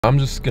I'm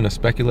just gonna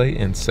speculate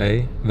and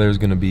say there's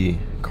gonna be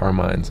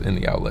Carmines in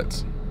the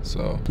outlets.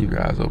 So keep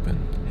your eyes open,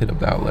 hit up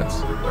the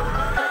outlets.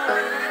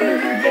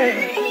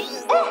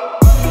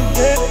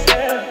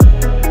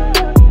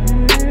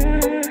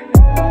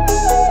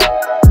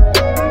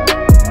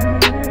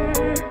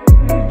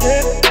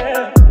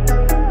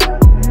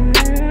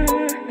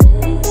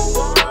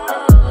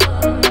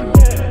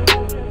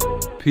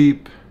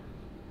 Peep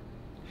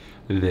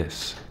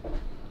this.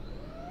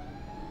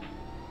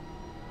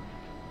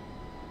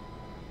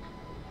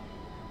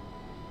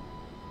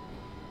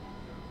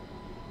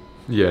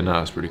 Yeah,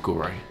 nah, it's pretty cool,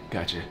 right?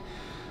 Gotcha.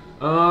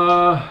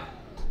 A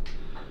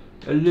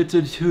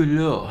little too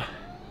low.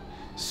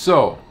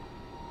 So,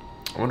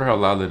 I wonder how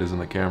loud that is in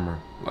the camera.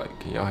 Like,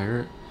 can y'all hear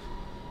it?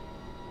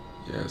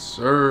 Yes,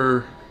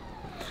 sir.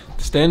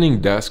 The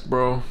standing desk,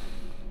 bro.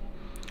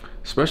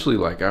 Especially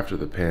like after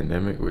the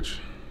pandemic, which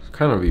is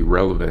kind of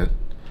irrelevant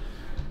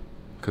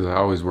because I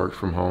always worked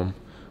from home.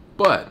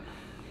 But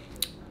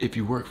if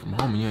you work from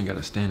home and you ain't got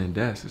a standing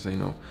desk, this ain't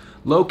no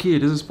low key.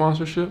 It is a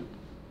sponsorship.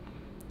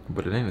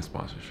 But it ain't a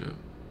sponsorship.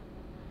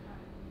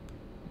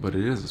 But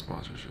it is a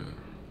sponsorship.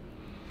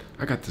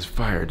 I got this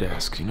fire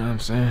desk, you know what I'm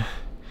saying?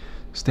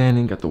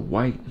 Standing, got the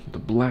white, the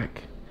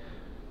black.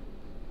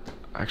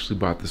 I actually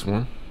bought this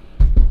one.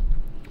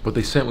 But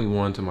they sent me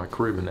one to my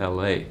crib in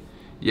LA.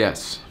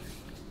 Yes.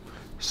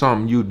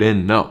 Something you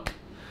didn't know.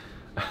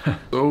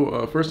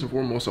 So first and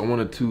foremost, I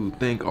wanted to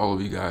thank all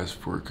of you guys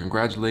for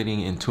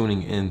congratulating and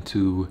tuning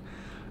into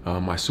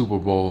my Super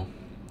Bowl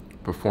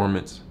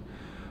performance.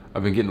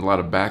 I've been getting a lot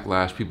of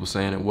backlash, people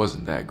saying it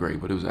wasn't that great,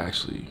 but it was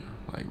actually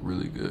like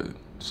really good.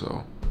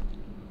 So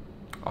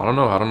I don't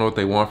know what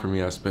they want from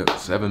me. I spent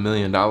 $7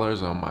 million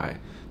on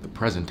the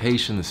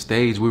presentation, the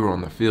stage. We were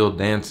on the field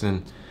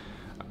dancing.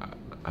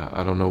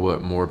 I don't know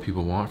what more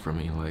people want from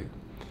me. Like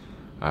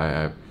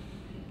I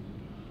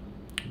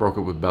broke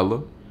up with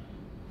Bella,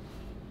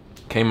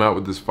 came out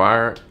with this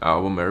fire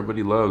album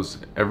everybody loves,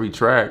 every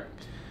track,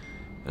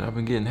 and I've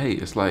been getting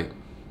hate. It's like,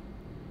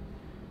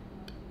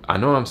 I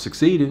know I'm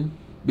succeeding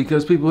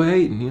because people are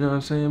hating, you know what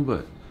I'm saying?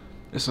 But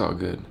it's all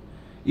good.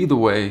 Either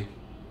way,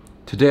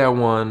 today I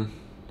won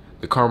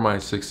the Carmine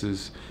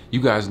 6s.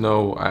 You guys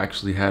know I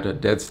actually had a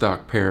dead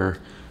stock pair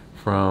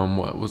from,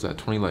 what was that,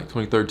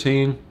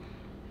 2013?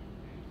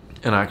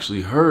 And I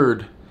actually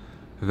heard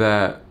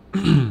that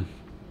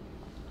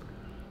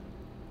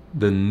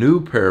the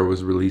new pair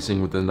was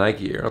releasing with the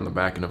Nike Air on the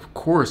back, and of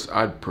course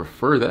I'd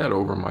prefer that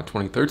over my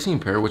 2013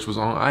 pair, which was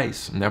on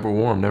ice, never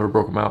wore them, never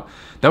broke them out.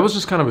 That was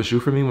just kind of a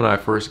shoe for me when I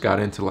first got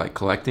into like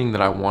collecting,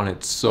 that I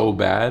wanted so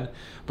bad,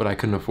 but I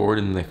couldn't afford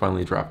it, and they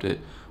finally dropped it.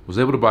 Was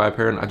able to buy a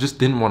pair, and I just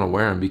didn't want to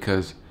wear them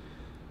because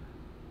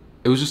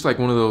it was just like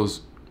one of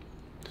those,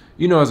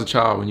 you know, as a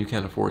child when you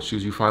can't afford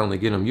shoes, you finally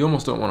get them, you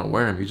almost don't want to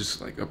wear them, you just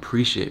like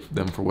appreciate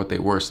them for what they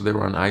were. So they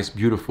were on ice,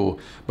 beautiful,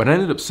 but I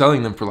ended up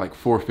selling them for like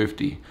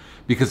 $450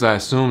 because I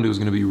assumed it was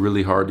going to be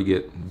really hard to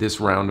get this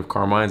round of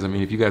Carmines. I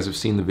mean, if you guys have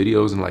seen the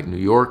videos in like New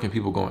York and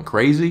people going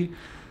crazy,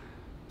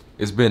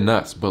 it's been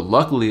nuts. But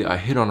luckily I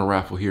hit on a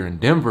raffle here in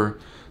Denver,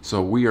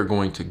 so we are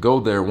going to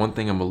go there. One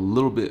thing I'm a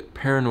little bit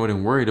paranoid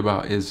and worried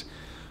about is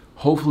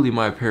hopefully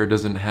my pair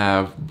doesn't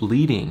have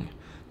bleeding.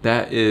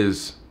 That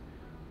is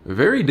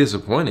very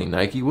disappointing,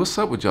 Nike. What's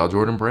up with y'all,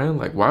 Jordan Brand?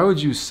 Like, why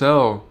would you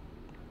sell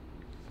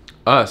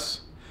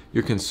us,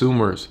 your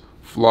consumers,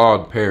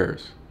 flawed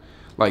pairs?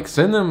 Like,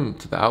 send them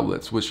to the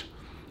outlets, which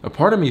a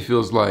part of me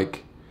feels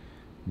like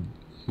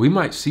we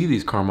might see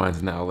these Carmines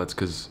in the outlets,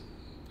 because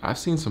I've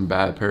seen some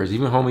bad pairs.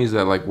 Even homies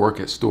that like work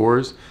at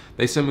stores,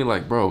 they send me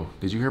like, bro,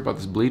 did you hear about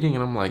this bleeding?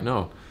 And I'm like,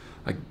 no.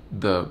 Like,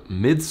 the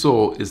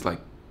midsole is like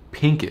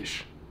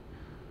pinkish,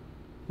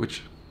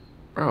 which,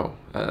 bro,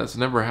 that's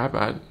never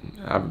happened.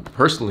 I've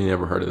personally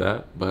never heard of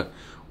that, but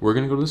we're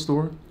gonna go to the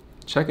store,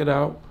 check it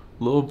out,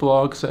 little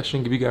vlog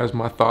session, give you guys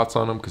my thoughts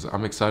on them because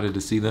I'm excited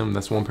to see them.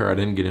 That's one pair I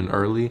didn't get in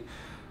early,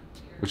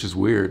 which is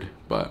weird,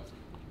 but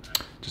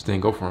just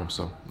didn't go for them,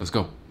 so let's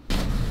go.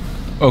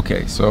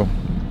 Okay, so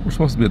we're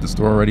supposed to be at the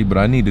store already, but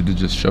I needed to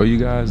just show you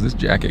guys, this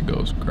jacket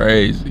goes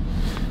crazy.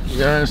 You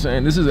know what I'm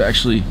saying? This is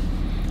actually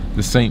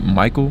the St.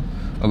 Michael.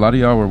 A lot of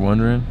y'all were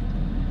wondering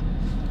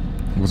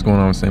what's going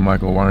on with St.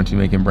 Michael. Why aren't you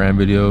making brand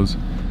videos?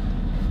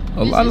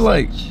 A lot of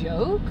like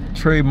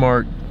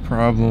trademark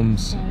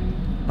problems.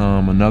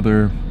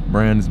 Another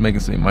brand is making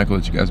St. Michael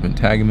that you guys have been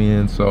tagging me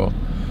in. So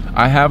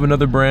I have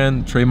another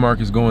brand. Trademark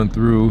is going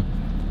through,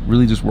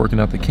 really just working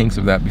out the kinks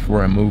of that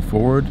before I move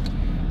forward.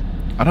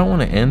 I don't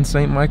want to end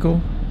St.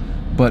 Michael,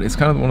 but it's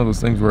kind of one of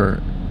those things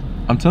where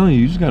I'm telling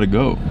you, you just got to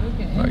go.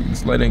 Okay. Like,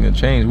 this light ain't gonna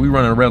change. We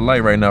running a red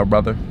light right now,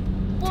 brother.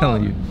 I'm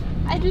telling you.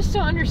 I just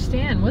don't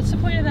understand. What's the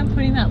point of them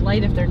putting that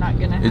light if they're not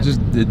gonna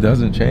have it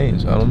doesn't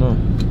change. I don't know.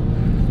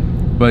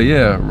 But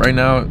yeah, right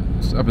now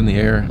it's up in the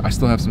air. I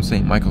still have some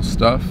St. Michael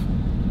stuff.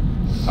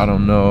 I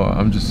don't know.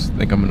 I'm just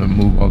think I'm gonna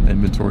move all the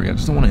inventory. I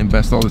just don't want to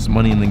invest all this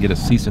money and then get a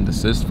cease and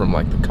desist from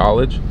like the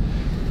college.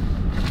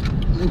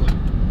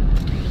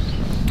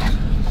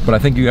 But I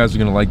think you guys are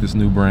gonna like this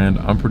new brand.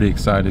 I'm pretty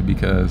excited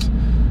because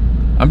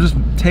I'm just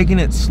taking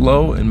it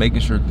slow and making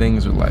sure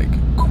things are like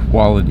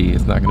quality.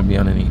 It's not gonna be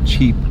on any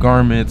cheap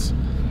garments.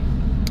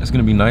 It's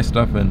gonna be nice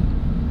stuff, and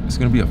it's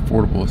gonna be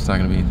affordable. It's not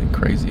gonna be anything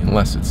crazy,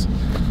 unless it's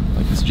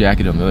like this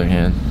jacket. On the other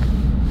hand,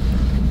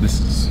 this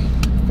is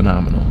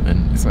phenomenal,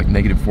 and it's like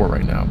 -4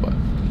 right now, but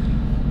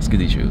let's get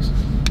these shoes.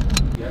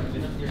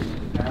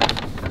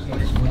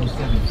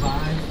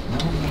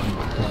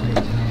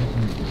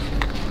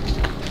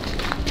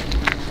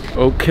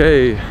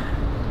 Okay,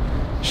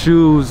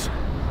 shoes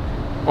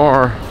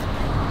are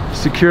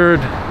secured.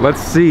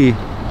 Let's see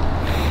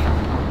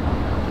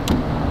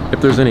if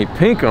there's any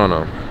pink on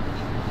them.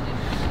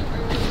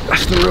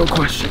 That's the real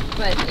question.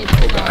 But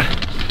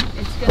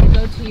it's gonna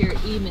go to your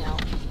email.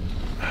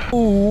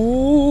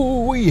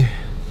 Ooh,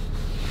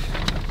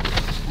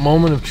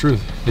 moment of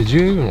truth. Did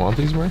you even want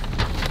these, Brian?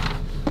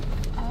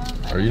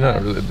 Or are you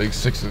not really big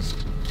sixes?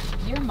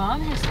 Your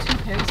mom has 2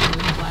 pairs of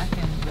those black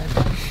and red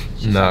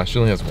ones. Nah, she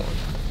only has one.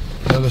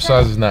 The other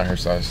size is not her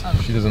size. Oh.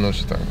 She doesn't know what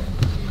she's talking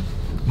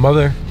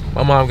about.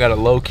 My mom got a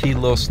low-key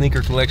little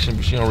sneaker collection,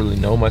 but she don't really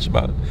know much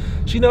about it.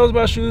 She knows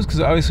about shoes because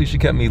obviously she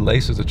kept me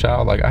laced as a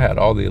child. Like, I had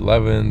all the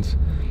 11s,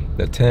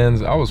 the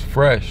 10s. I was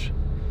fresh,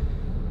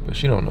 but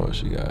she don't know what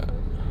she got.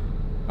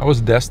 I was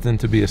destined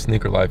to be a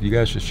sneaker life. You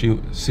guys should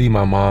see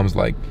my mom's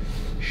like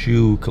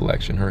shoe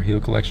collection. Her heel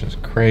collection is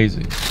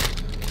crazy.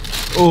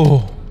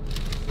 Oh,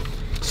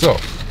 so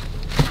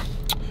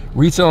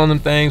retail on them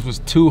things was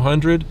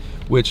 $200,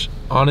 which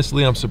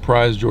honestly I'm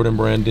surprised Jordan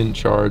Brand didn't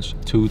charge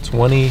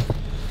 $220.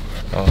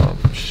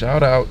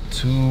 Shout out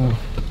to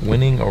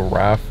winning a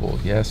raffle.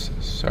 Yes,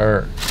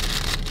 sir.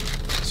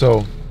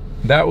 So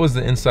that was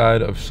the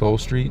inside of Soul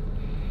Street.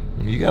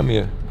 You got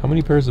me how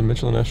many pairs of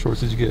Mitchell & Ness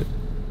shorts did you get?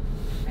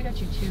 I got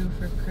you 2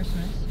 for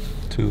Christmas.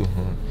 2,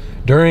 huh?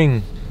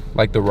 During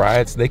like the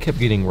riots, they kept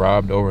getting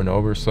robbed over and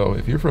over. So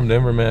if you're from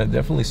Denver, man,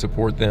 definitely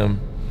support them.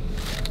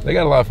 They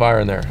got a lot of fire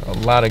in there, a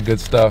lot of good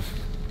stuff.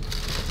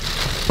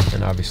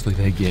 And obviously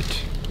they get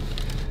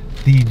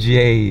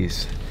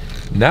DJs.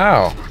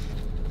 Now,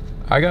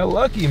 I got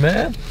lucky,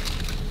 man.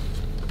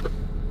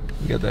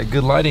 You got that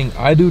good lighting.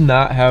 I do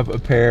not have a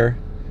pair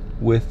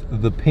with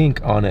the pink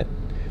on it,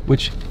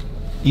 which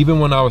even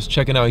when I was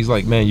checking out, he's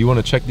like, man, you want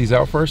to check these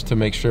out first to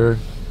make sure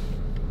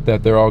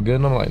that they're all good?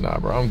 And I'm like, nah,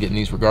 bro, I'm getting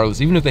these regardless.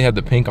 Even if they had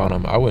the pink on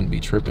them, I wouldn't be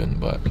tripping,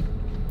 but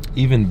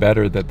even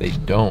better that they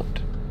don't.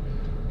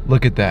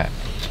 Look at that.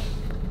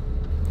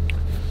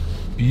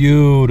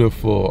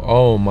 Beautiful.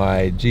 Oh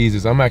my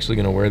Jesus. I'm actually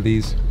gonna wear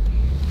these,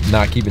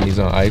 not keeping these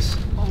on ice.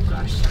 Oh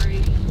gosh,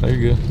 sorry. Oh,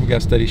 you're good. We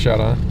got steady shot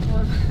on.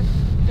 Well,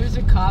 there's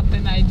a cop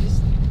and I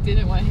just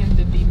didn't want him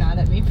to be mad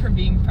at me for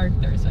being parked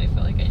there, so I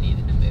felt like I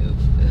needed to move.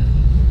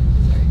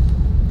 Sorry.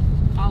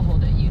 I'll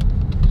hold it. You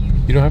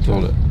don't have to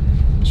hold it.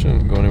 It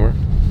shouldn't go anywhere.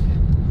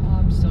 Well,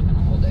 I'm still gonna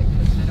hold it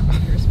because I don't want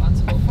to be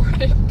responsible for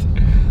it.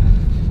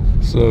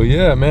 So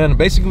yeah, man,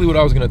 basically what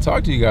I was gonna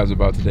talk to you guys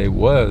about today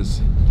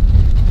was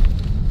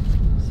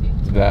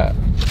that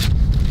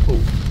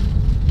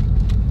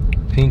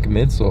pink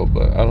midsole,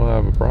 but I don't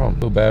have a problem. I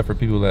feel bad for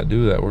people that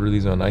do that, order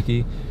these on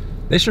Nike.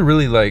 They should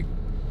really like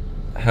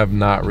have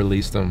not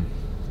released them.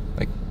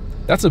 Like,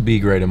 that's a B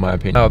grade in my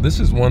opinion. Now, this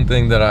is one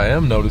thing that I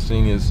am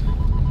noticing is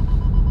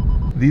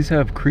these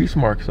have crease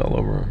marks all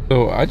over them.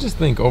 So I just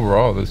think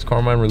overall this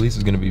Carmine release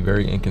is going to be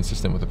very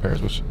inconsistent with the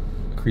pairs, which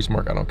crease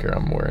mark, I don't care.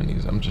 I'm wearing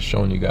these. I'm just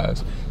showing you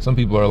guys. Some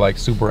people are like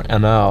super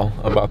anal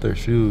about their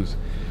shoes,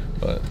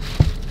 but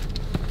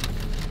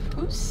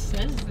Who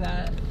says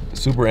that?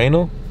 super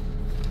anal?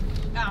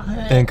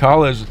 In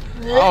college.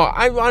 Oh,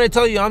 I want to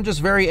tell you, I'm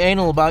just very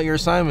anal about your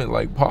assignment.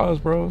 Like, pause,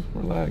 bro.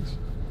 Relax.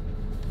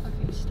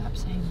 Okay, stop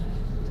saying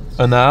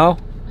that. Anal?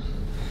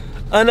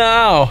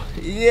 Anal.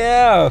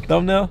 Yeah.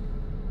 Thumbnail.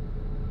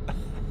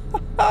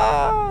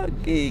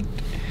 Geek.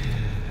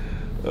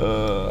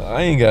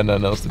 I ain't got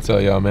nothing else to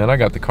tell y'all, man. I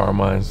got the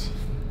Carmines.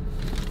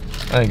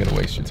 I ain't gonna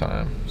waste your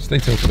time. Stay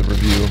tuned for the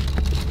review.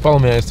 Follow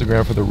me on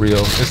Instagram for the real.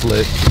 It's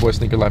lit. Your boy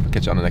Sneaker Life. I'll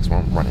catch you on the next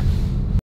one. Running.